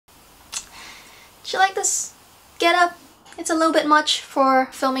Do you like this getup? It's a little bit much for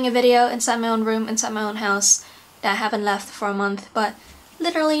filming a video inside my own room, inside my own house that I haven't left for a month, but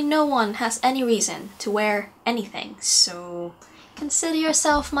literally no one has any reason to wear anything, so consider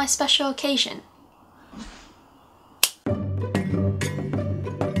yourself my special occasion.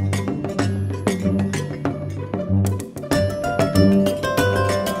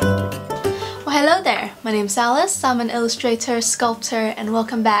 Hello there, my name's Alice, I'm an illustrator, sculptor, and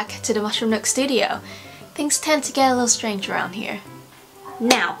welcome back to the Mushroom Nook studio. Things tend to get a little strange around here.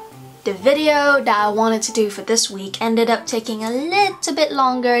 Now, the video that I wanted to do for this week ended up taking a little bit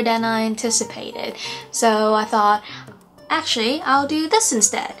longer than I anticipated, so I thought, actually, I'll do this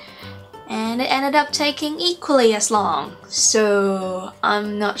instead. And it ended up taking equally as long, so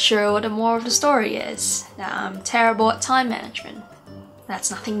I'm not sure what the moral of the story is. I'm terrible at time management. That's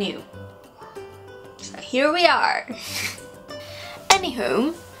nothing new. So here we are.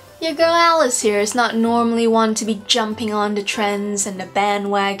 Anywho, your girl Alice here is not normally one to be jumping on the trends and the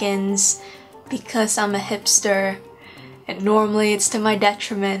bandwagons because I'm a hipster, and normally it's to my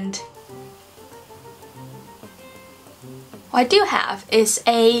detriment. What I do have is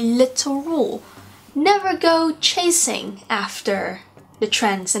a little rule. Never go chasing after the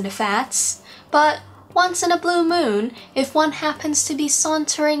trends and the fads, but once in a blue moon, if one happens to be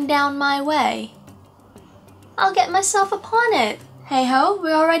sauntering down my way, I'll get myself upon it. Hey ho,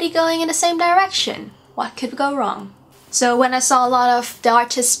 we're already going in the same direction. What could go wrong? So when I saw a lot of the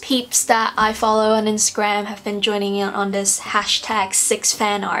artist peeps that I follow on Instagram have been joining in on this hashtag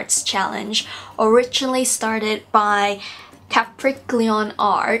 6fanarts challenge, originally started by Capricorn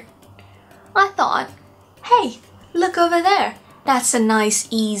Art, I thought, hey, look over there. That's a nice,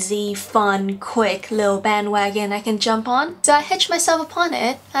 easy, fun, quick little bandwagon I can jump on. So I hitched myself upon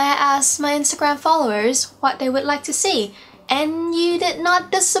it. I asked my Instagram followers what they would like to see, and you did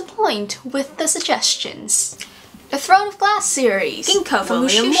not disappoint with the suggestions. The Throne of Glass series, Ginkgo from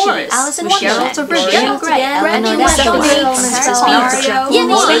William Morris, Alice in Wonderland, Dorian Gray, Randy Mario,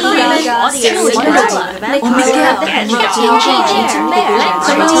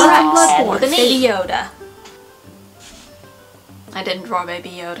 Baby Yoda. I didn't draw Baby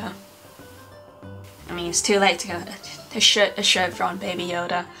Yoda. I mean, it's too late to go. I should have drawn Baby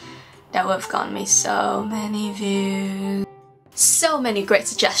Yoda. That would have gotten me so many views. So many great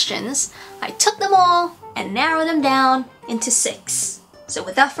suggestions. I took them all and narrowed them down into 6. So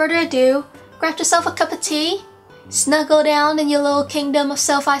without further ado, grab yourself a cup of tea, snuggle down in your little kingdom of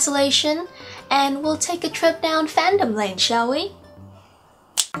self-isolation, and we'll take a trip down fandom lane, shall we?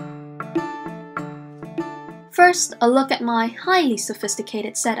 First, a look at my highly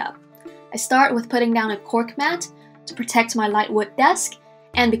sophisticated setup. I start with putting down a cork mat to protect my light wood desk,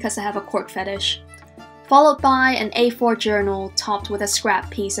 and because I have a cork fetish, followed by an A4 journal topped with a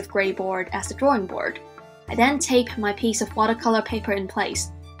scrap piece of grey board as the drawing board. I then tape my piece of watercolor paper in place.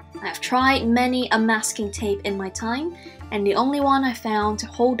 I have tried many a masking tape in my time, and the only one I found to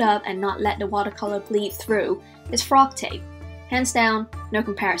hold up and not let the watercolor bleed through is frog tape. Hands down, no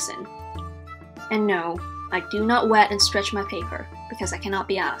comparison. And no, I do not wet and stretch my paper, because I cannot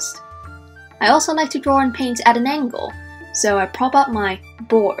be asked. I also like to draw and paint at an angle, so I prop up my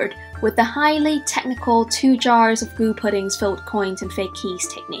board with the highly technical 2 jars of glue puddings filled with coins and fake keys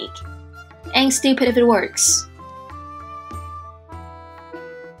technique. Ain't stupid if it works.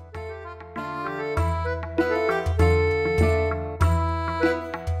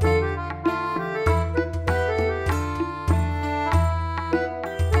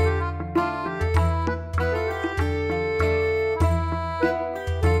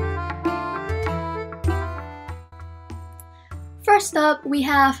 First up, we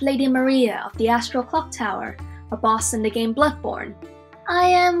have Lady Maria of the Astral Clock Tower, a boss in the game Bloodborne. I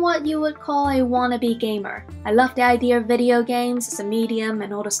am what you would call a wannabe gamer. I love the idea of video games as a medium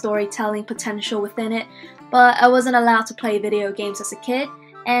and all the storytelling potential within it, but I wasn't allowed to play video games as a kid,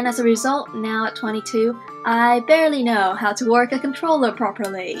 and as a result, now at 22, I barely know how to work a controller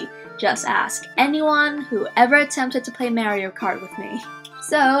properly. Just ask anyone who ever attempted to play Mario Kart with me.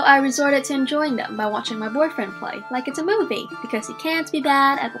 So I resorted to enjoying them by watching my boyfriend play, like it's a movie, because you can't be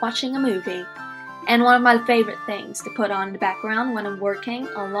bad at watching a movie. And one of my favorite things to put on in the background when I'm working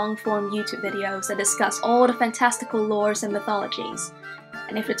are long-form YouTube videos that discuss all the fantastical lores and mythologies.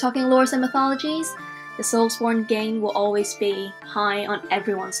 And if you're talking lores and mythologies, the Soulsborne game will always be high on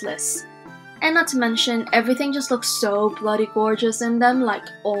everyone's list. And not to mention, everything just looks so bloody gorgeous in them, like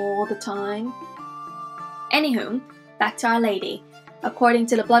all the time. Anywho, back to Our Lady. According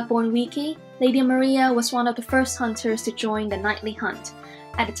to the Bloodborne wiki, Lady Maria was one of the first hunters to join the nightly hunt.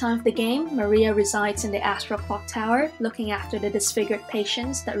 At the time of the game, Maria resides in the Astral Clock Tower, looking after the disfigured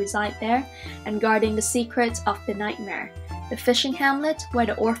patients that reside there and guarding the secrets of the Nightmare, the fishing hamlet where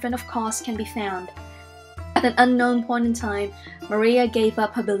the Orphan of Cos can be found. At an unknown point in time, Maria gave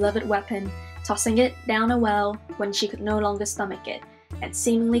up her beloved weapon, tossing it down a well when she could no longer stomach it, and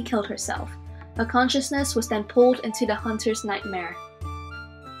seemingly killed herself. Her consciousness was then pulled into the Hunter's Nightmare.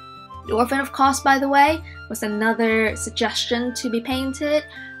 The Orphan of Cos, by the way, was another suggestion to be painted,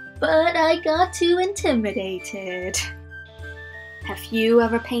 but I got too intimidated. Have you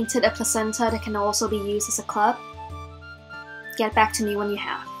ever painted a placenta that can also be used as a club? Get back to me when you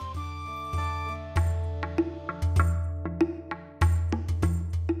have.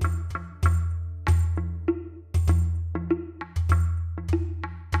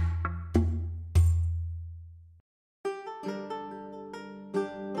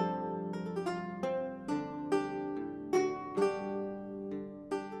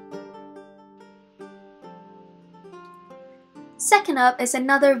 Second up is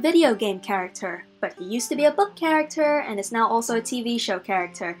another video game character, but he used to be a book character and is now also a TV show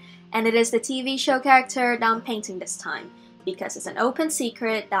character, and it is the TV show character that I'm painting this time, because it's an open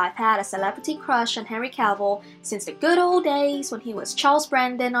secret that I've had a celebrity crush on Henry Cavill since the good old days when he was Charles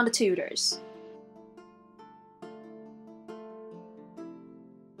Brandon on the Tudors.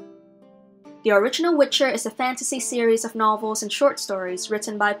 The original Witcher is a fantasy series of novels and short stories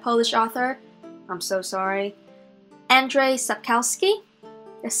written by Polish author, Andrzej Sapkowski.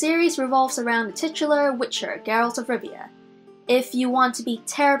 The series revolves around the titular Witcher, Geralt of Rivia. If you want to be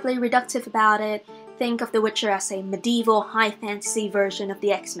terribly reductive about it, think of the Witcher as a medieval high fantasy version of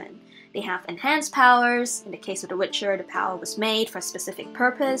the X-Men. They have enhanced powers. In the case of the Witcher, the power was made for a specific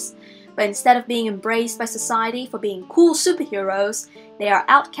purpose, but instead of being embraced by society for being cool superheroes, they are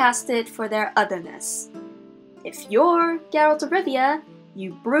outcasted for their otherness. If you're Geralt of Rivia,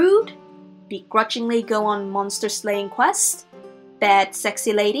 you brood, begrudgingly go on monster-slaying quests, bed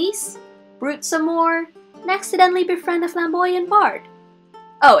sexy ladies, brood some more, and accidentally befriend a flamboyant bard.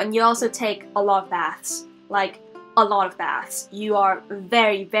 Oh, and you also take a lot of baths. Like, a lot of baths. You are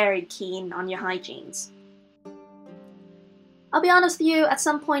very, very keen on your hygienes. I'll be honest with you, at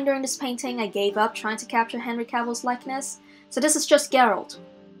some point during this painting I gave up trying to capture Henry Cavill's likeness, so this is just Geralt.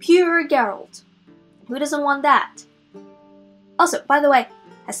 Pure Geralt. Who doesn't want that? Also, by the way,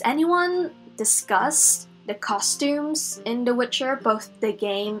 has anyone discussed the costumes in The Witcher, both the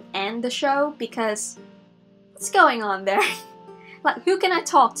game and the show? Because what's going on there? Like, who can I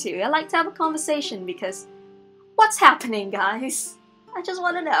talk to? I like to have a conversation because what's happening, guys? I just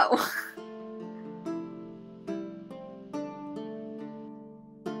want to know.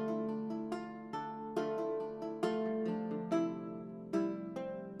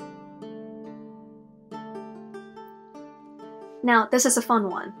 Now, this is a fun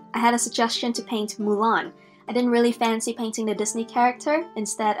one. I had a suggestion to paint Mulan. I didn't really fancy painting the Disney character.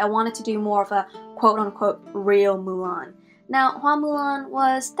 Instead, I wanted to do more of a quote-unquote real Mulan. Now, Hua Mulan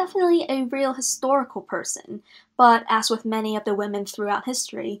was definitely a real historical person, but as with many of the women throughout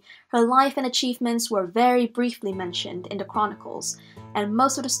history, her life and achievements were very briefly mentioned in the chronicles, and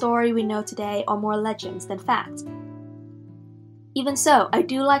most of the story we know today are more legends than fact. Even so, I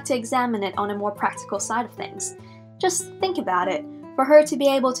do like to examine it on a more practical side of things. Just think about it. For her to be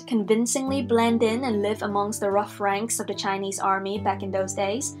able to convincingly blend in and live amongst the rough ranks of the Chinese army back in those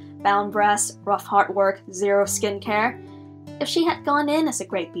days, bound breasts, rough hard work, zero skincare, if she had gone in as a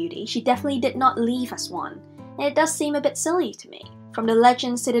great beauty, she definitely did not leave as one. And it does seem a bit silly to me. From the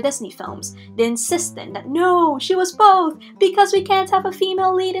legends to the Disney films, the insisting that no, she was both, because we can't have a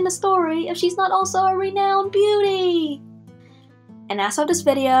female lead in a story if she's not also a renowned beauty. And as of this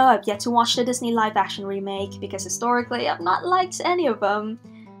video, I've yet to watch the Disney live-action remake, because historically I've not liked any of them.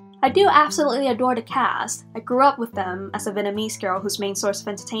 I do absolutely adore the cast. I grew up with them as a Vietnamese girl whose main source of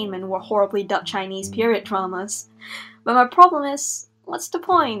entertainment were horribly dubbed Chinese period dramas. But my problem is, what's the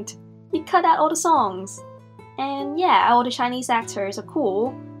point? You cut out all the songs. And yeah, all the Chinese actors are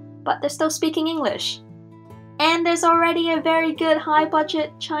cool, but they're still speaking English. And there's already a very good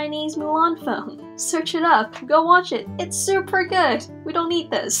high-budget Chinese Mulan film. Search it up, go watch it, it's super good. We don't need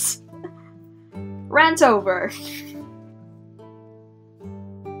this. Rant over.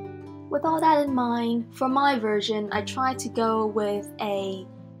 With all that in mind, for my version, I tried to go with a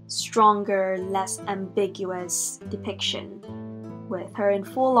stronger, less ambiguous depiction, with her in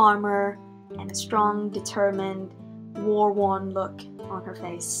full armor and a strong, determined, war-worn look on her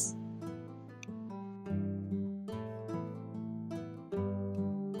face.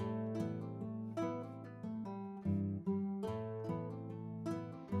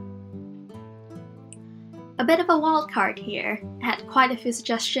 A bit of a wild card here. I had quite a few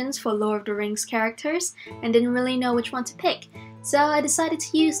suggestions for Lord of the Rings characters and didn't really know which one to pick, so I decided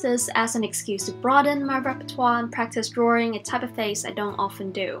to use this as an excuse to broaden my repertoire and practice drawing a type of face I don't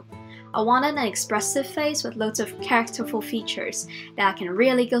often do. I wanted an expressive face with loads of characterful features that I can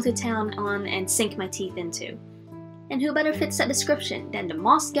really go to town on and sink my teeth into. And who better fits that description than the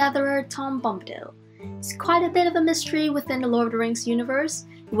moss gatherer Tom Bombadil? He's quite a bit of a mystery within the Lord of the Rings universe.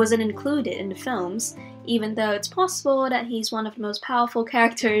 He wasn't included in the films, even though it's possible that he's one of the most powerful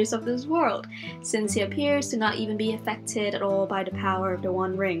characters of this world, since he appears to not even be affected at all by the power of the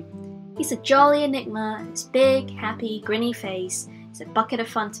One Ring. He's a jolly enigma, his big, happy, grinny face is a bucket of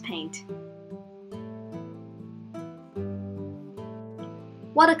fun to paint.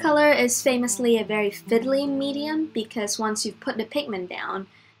 Watercolor is famously a very fiddly medium because once you've put the pigment down,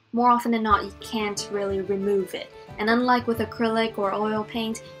 more often than not you can't really remove it. And unlike with acrylic or oil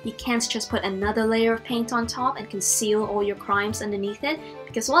paint, you can't just put another layer of paint on top and conceal all your crimes underneath it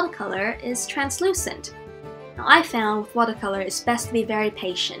because watercolor is translucent. Now I found with watercolor it's best to be very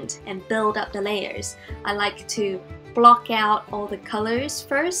patient and build up the layers. I like to block out all the colors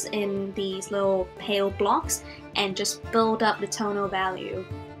first in these little pale blocks and just build up the tonal value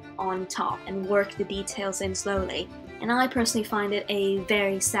on top and work the details in slowly. And I personally find it a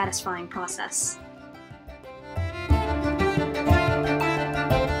very satisfying process.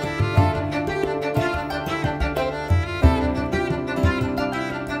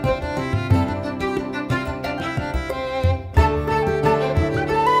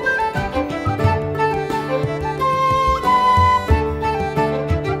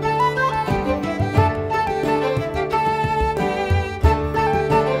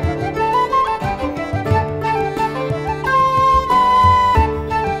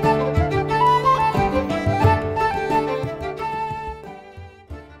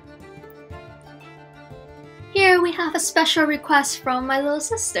 Here we have a special request from my little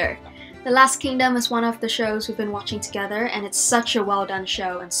sister. The Last Kingdom is one of the shows we've been watching together, and it's such a well done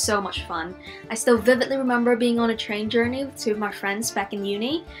show and so much fun. I still vividly remember being on a train journey with two of my friends back in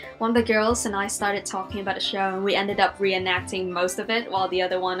uni. One of the girls and I started talking about the show and we ended up reenacting most of it while the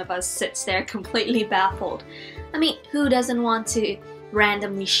other one of us sits there completely baffled. I mean, who doesn't want to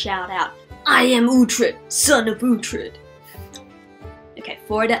randomly shout out, "I am Uhtred, son of Uhtred"? Okay,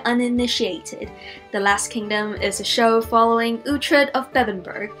 for the uninitiated, The Last Kingdom is a show following Uhtred of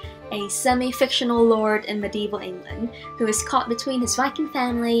Bebbanburg, a semi-fictional lord in medieval England who is caught between his Viking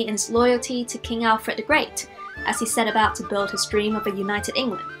family and his loyalty to King Alfred the Great, as he set about to build his dream of a united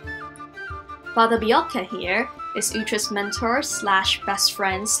England. Father Bjorka here is Uhtred's mentor slash best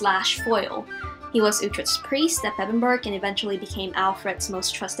friend slash foil. He was Uhtred's priest at Bebbanburg and eventually became Alfred's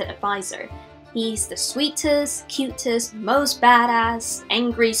most trusted advisor. He's the sweetest, cutest, most badass,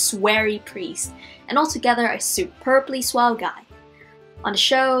 angry, sweary priest, and altogether a superbly swell guy. On the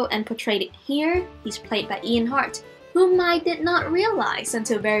show and portrayed here, he's played by Ian Hart, whom I did not realize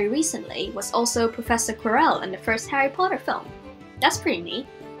until very recently was also Professor Quirrell in the first Harry Potter film. That's pretty neat.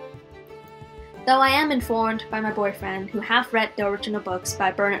 Though I am informed by my boyfriend, who have read the original books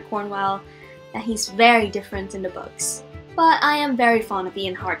by Bernard Cornwell, that he's very different in the books. But I am very fond of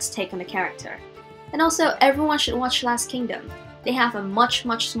Ian Hart's take on the character. And also, everyone should watch Last Kingdom. They have a much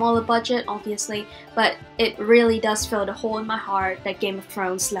smaller budget, obviously, but it really does fill the hole in my heart that Game of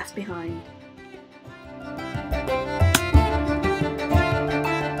Thrones left behind.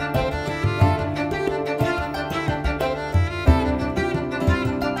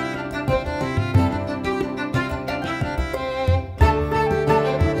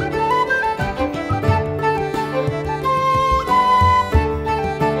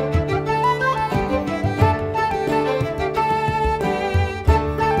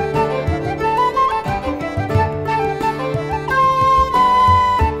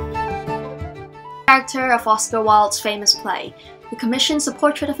 Character of Oscar Wilde's famous play, who commissions a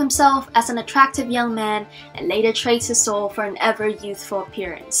portrait of himself as an attractive young man and later trades his soul for an ever-youthful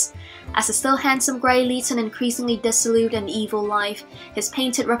appearance. As a still handsome Grey leads an increasingly dissolute and evil life, his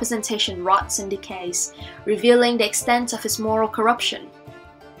painted representation rots and decays, revealing the extent of his moral corruption.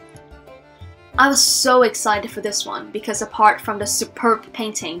 I was so excited for this one because apart from the superb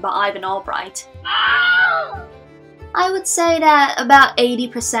painting by Ivan Albright, I would say that about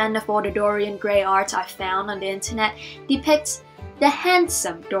 80% of all the Dorian Gray art I found on the internet depicts the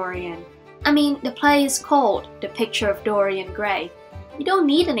handsome Dorian. I mean, the play is called The Picture of Dorian Gray. You don't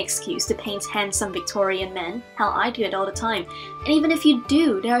need an excuse to paint handsome Victorian men. Hell, I do it all the time. And even if you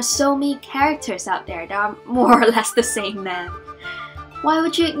do, there are so many characters out there that are more or less the same man. Why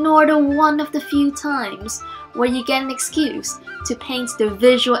would you ignore the one of the few times where you get an excuse to paint the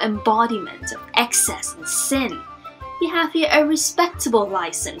visual embodiment of excess and sin? You have here a respectable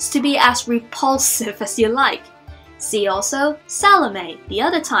license to be as repulsive as you like. See also Salome, the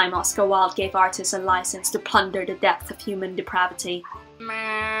other time Oscar Wilde gave artists a license to plunder the depth of human depravity.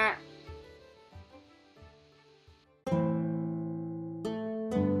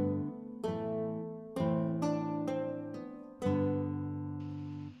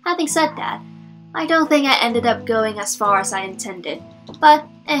 Having said that, I don't think I ended up going as far as I intended, but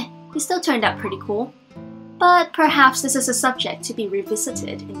he still turned out pretty cool. But perhaps this is a subject to be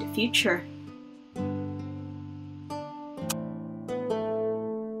revisited in the future.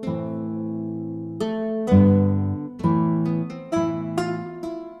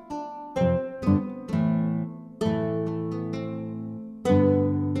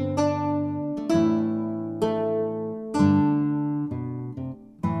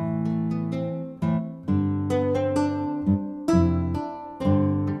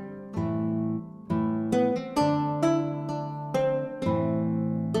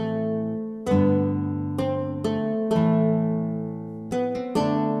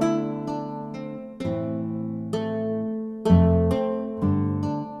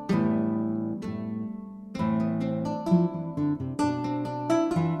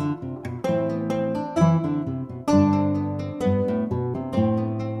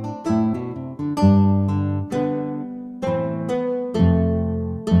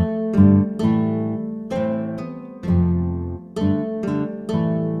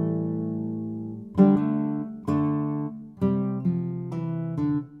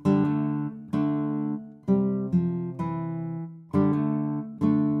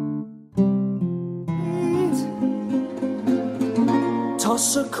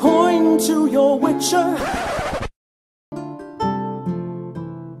 Toss a coin to your witcher.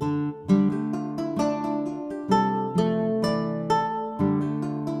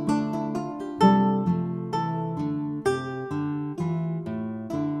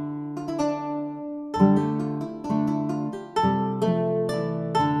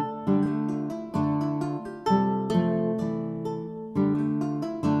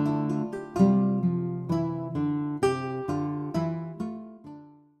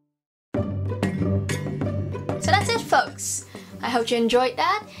 So that's it, folks. I hope you enjoyed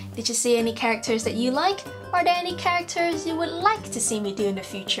that. Did you see any characters that you like? Are there any characters you would like to see me do in the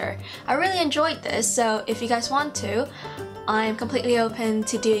future? I really enjoyed this, so if you guys want to, I'm completely open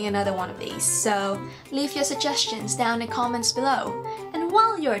to doing another one of these. So leave your suggestions down in the comments below. And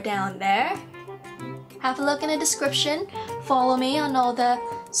while you're down there, have a look in the description. Follow me on all the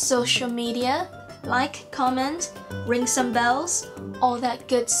social media. Like, comment, ring some bells, all that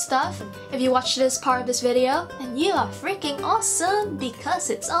good stuff. If you watched this part of this video, then you are freaking awesome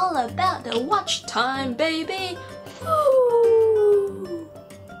because it's all about the watch time, baby! Woo!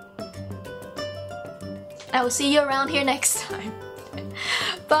 I will see you around here next time.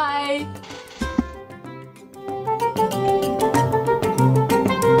 Bye!